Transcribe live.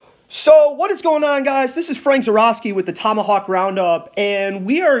So, what is going on, guys? This is Frank Zarowski with the Tomahawk Roundup, and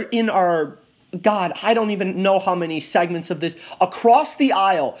we are in our God, I don't even know how many segments of this across the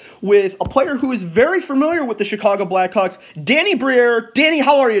aisle with a player who is very familiar with the Chicago Blackhawks, Danny Briere. Danny,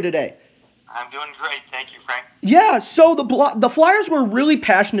 how are you today? I'm doing great. Thank you, Frank. Yeah, so the Flyers were really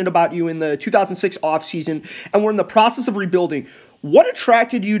passionate about you in the 2006 offseason and were in the process of rebuilding. What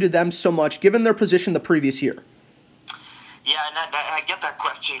attracted you to them so much, given their position the previous year? Yeah, and I get that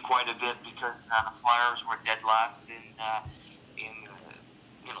question quite a bit because the Flyers were dead last in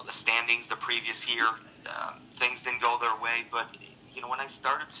the standings the previous year. Things didn't go their way, but when I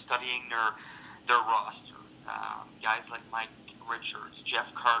started studying their roster, guys like Mike Richards,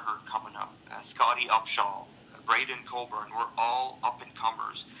 Jeff Carter coming up, Scotty Upshall, Braden Coburn were all up and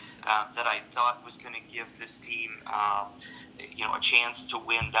comers that I thought was going to give this team a chance to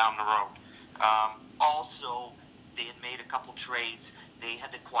win down the road. Also, they had made a couple trades. They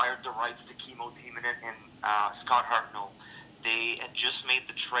had acquired the rights to Kimmo Timonen and Scott Hartnell. They had just made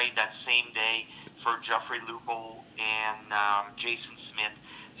the trade that same day for Joffrey Lupul and Jason Smith.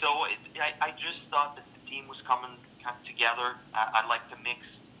 So I just thought that the team was coming together. I like the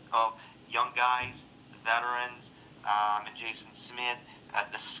mix of young guys, veterans, and Jason Smith,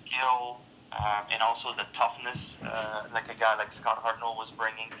 the skill, and also the toughness, like a guy like Scott Hartnell was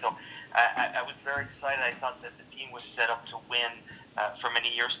bringing. So I was very excited. I thought that the team was set up to win for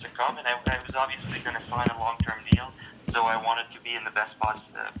many years to come, and I was obviously going to sign a long-term deal, so I wanted to be in the best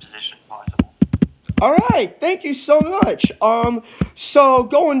position possible. All right, thank you so much. So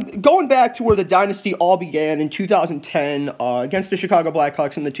going back to where the dynasty all began in 2010 against the Chicago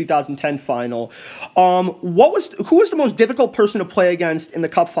Blackhawks in the 2010 final. Who was the most difficult person to play against in the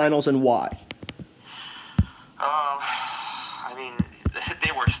Cup Finals and why? I mean,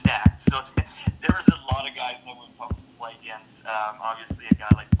 they were stacked, so there was a lot of guys that were tough to play against. Obviously, a guy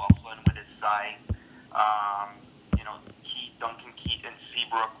like Bufflin with his size. Um, Duncan Keith and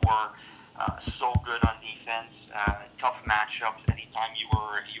Seabrook were so good on defense. Tough matchups anytime you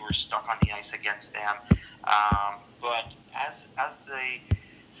were stuck on the ice against them. But as the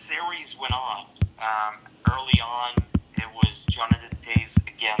series went on, early on it was Jonathan Toews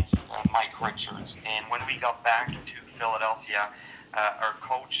against Mike Richards, and when we got back to Philadelphia, our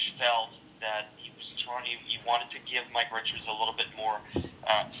coach felt that he wanted to give Mike Richards a little bit more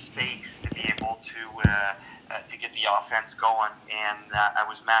space to be able to get the offense going. And I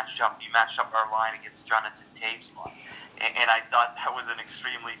was matched up. He matched up our line against Jonathan Toews' line, and I thought that was an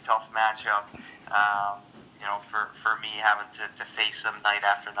extremely tough matchup. For me having to face him night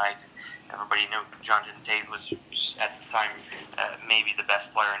after night. Everybody knew Jonathan Toews was at the time maybe the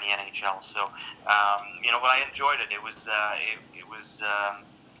best player in the NHL. So but I enjoyed it. It was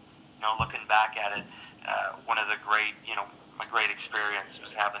looking back at it, one of the great my great experience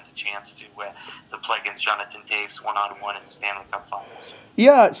was having the chance to play against Jonathan Toews one-on-one in the Stanley Cup Finals.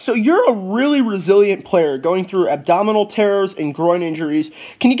 Yeah, so you're a really resilient player going through abdominal tears and groin injuries.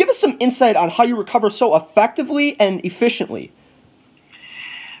 Can you give us some insight on how you recover so effectively and efficiently?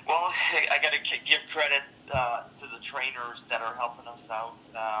 Well, I got to give credit to the trainers that are helping us out.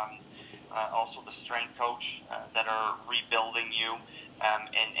 Also the strength coach that are rebuilding you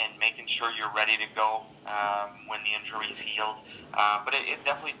and making sure you're ready to go when the injury's healed. But it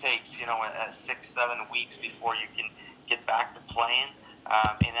definitely takes 6-7 weeks before you can get back to playing.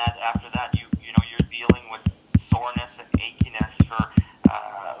 And after that, you're dealing with soreness and achiness for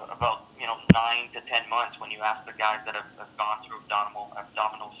about 9 to 10 months when you ask the guys that have gone through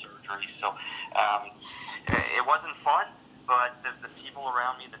abdominal surgery. So it wasn't fun, but the people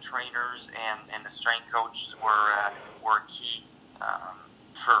around me, the trainers and the strength coaches were key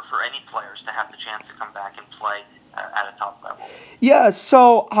for any players to have the chance to come back and play at a top level. Yeah,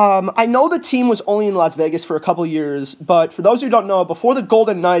 so I know the team was only in Las Vegas for a couple years, but for those who don't know, before the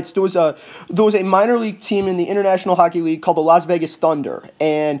Golden Knights, there was a minor league team in the International Hockey League called the Las Vegas Thunder,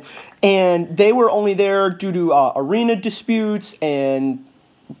 and they were only there due to arena disputes and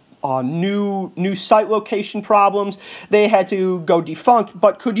new site location problems. They had to go defunct.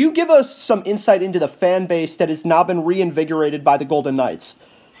 But could you give us some insight into the fan base that has now been reinvigorated by the Golden Knights?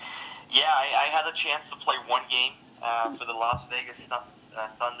 Yeah, I had a chance to play one game for the Las Vegas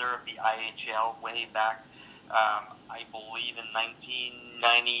Thunder of the IHL way back, I believe in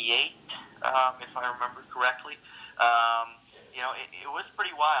 1998, if I remember correctly. It was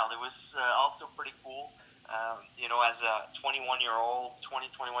pretty wild. It was also pretty cool. As a 21-year-old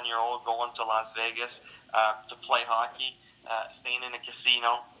going to Las Vegas to play hockey, staying in a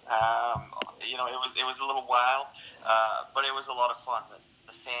casino. It was a little wild, but it was a lot of fun.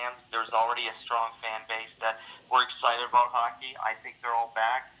 The fans, there's already a strong fan base that we're excited about hockey. I think they're all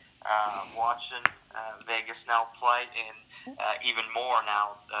back. watching Vegas now play, and even more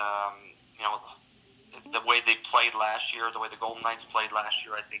now. The way they played last year, the way the Golden Knights played last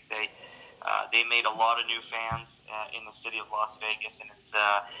year, I think they made a lot of new fans in the city of Las Vegas, and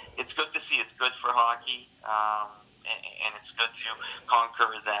it's good to see. It's good for hockey, and it's good to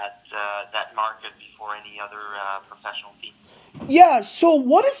conquer that market before any other professional teams. Yeah, so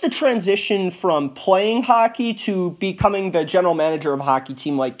what is the transition from playing hockey to becoming the general manager of a hockey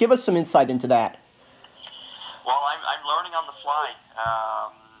team like? Give us some insight into that. Well, I'm learning on the fly.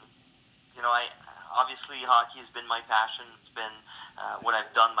 Obviously hockey has been my passion. It's been what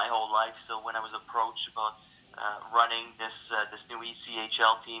I've done my whole life. So when I was approached about running this new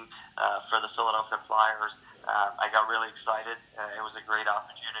ECHL team for the Philadelphia Flyers, I got really excited. It was a great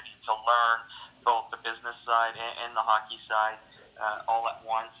opportunity to learn both the business side and the hockey side all at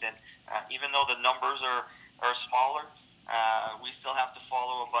once. And even though the numbers are smaller, we still have to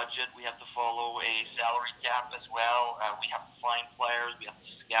follow a budget. We have to follow a salary cap as well. We have to find players. We have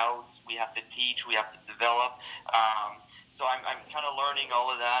to scout. We have to teach. We have to develop. So I'm kind of learning all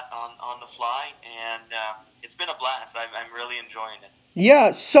of that on the fly, and it's been a blast. I'm really enjoying it.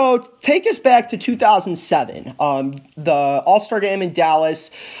 Yeah, so take us back to 2007. The All-Star game in Dallas.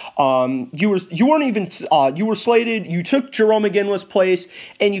 You were slated. You took Jarome Iginla's place,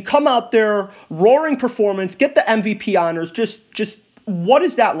 and you come out there, roaring performance, get the MVP honors. Just what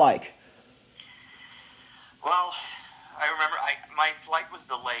is that like? Well, I remember my flight was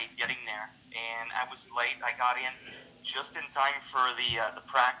delayed getting there, and I was late. I got in just in time for the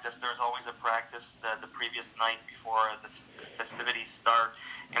practice. There's always a practice the previous night before the festivities start,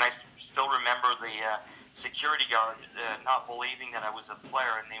 and I still remember the security guard not believing that I was a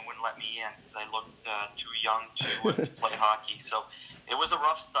player, and they wouldn't let me in because I looked too young to play hockey. So it was a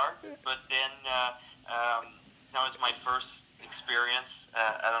rough start, but then that was my first experience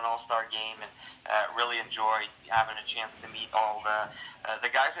at an All-Star game, and really enjoyed having a chance to meet all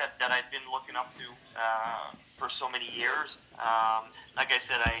the guys that I've been looking up to for so many years. Like I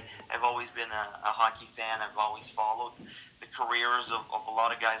said, I've always been a hockey fan. I've always followed the careers of a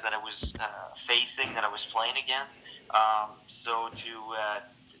lot of guys that I was facing, that I was playing against. So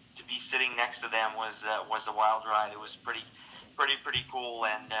to be sitting next to them was a wild ride. It was pretty cool,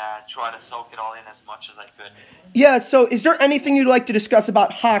 and try to soak it all in as much as I could. Yeah, so is there anything you'd like to discuss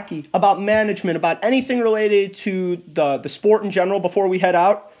about hockey, about management, about anything related to the sport in general before we head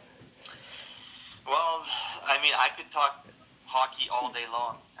out? Well, I mean, I could talk hockey all day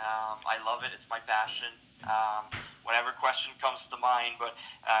long. I love it. It's my passion. Whatever question comes to mind, but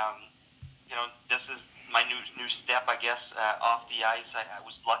this is my new step, I guess, off the ice. I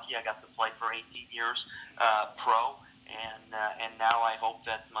was lucky. I got to play for 18 years pro. And now I hope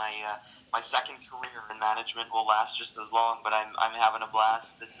that my second career in management will last just as long. But I'm having a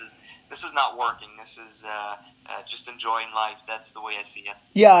blast. This is not working. This is just enjoying life. That's the way I see it.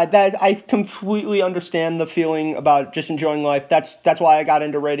 Yeah, that I completely understand the feeling about just enjoying life. That's why I got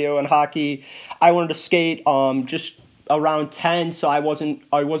into radio and hockey. I learned to skate just around 10, so I wasn't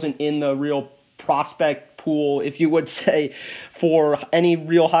in the real prospect pool, if you would say, for any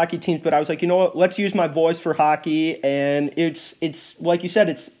real hockey teams. But I was like, you know what, let's use my voice for hockey, and it's like you said,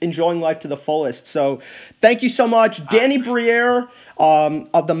 it's enjoying life to the fullest. So thank you so much, Danny Briere,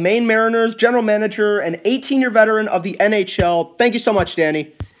 of the Maine Mariners, general manager and 18-year veteran of the NHL. Thank you so much,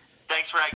 Danny. Thanks for